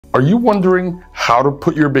Are you wondering how to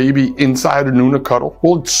put your baby inside a Nuna CUDL?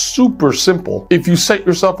 Well, it's super simple if you set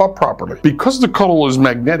yourself up properly. Because the CUDL is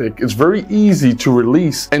magnetic, it's very easy to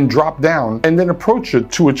release and drop down and then approach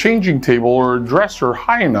it to a changing table or a dresser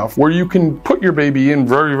high enough where you can put your baby in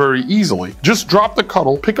very, very easily. Just drop the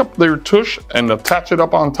CUDL, pick up their tush and attach it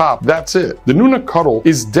up on top. That's it. The Nuna CUDL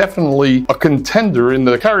is definitely a contender in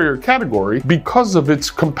the carrier category because of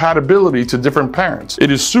its compatibility to different parents.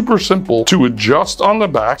 It is super simple to adjust on the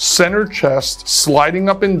back, center chest, sliding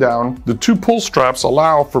up and down. The two pull straps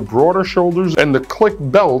allow for broader shoulders, and the click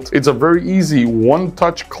belt, it's a very easy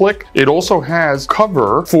one-touch click. It also has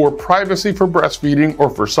cover for privacy for breastfeeding or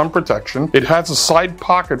for sun protection. It has a side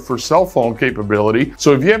pocket for cell phone capability.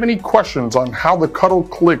 So if you have any questions on how the CUDL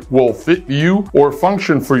click will fit you or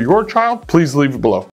function for your child, please leave it below.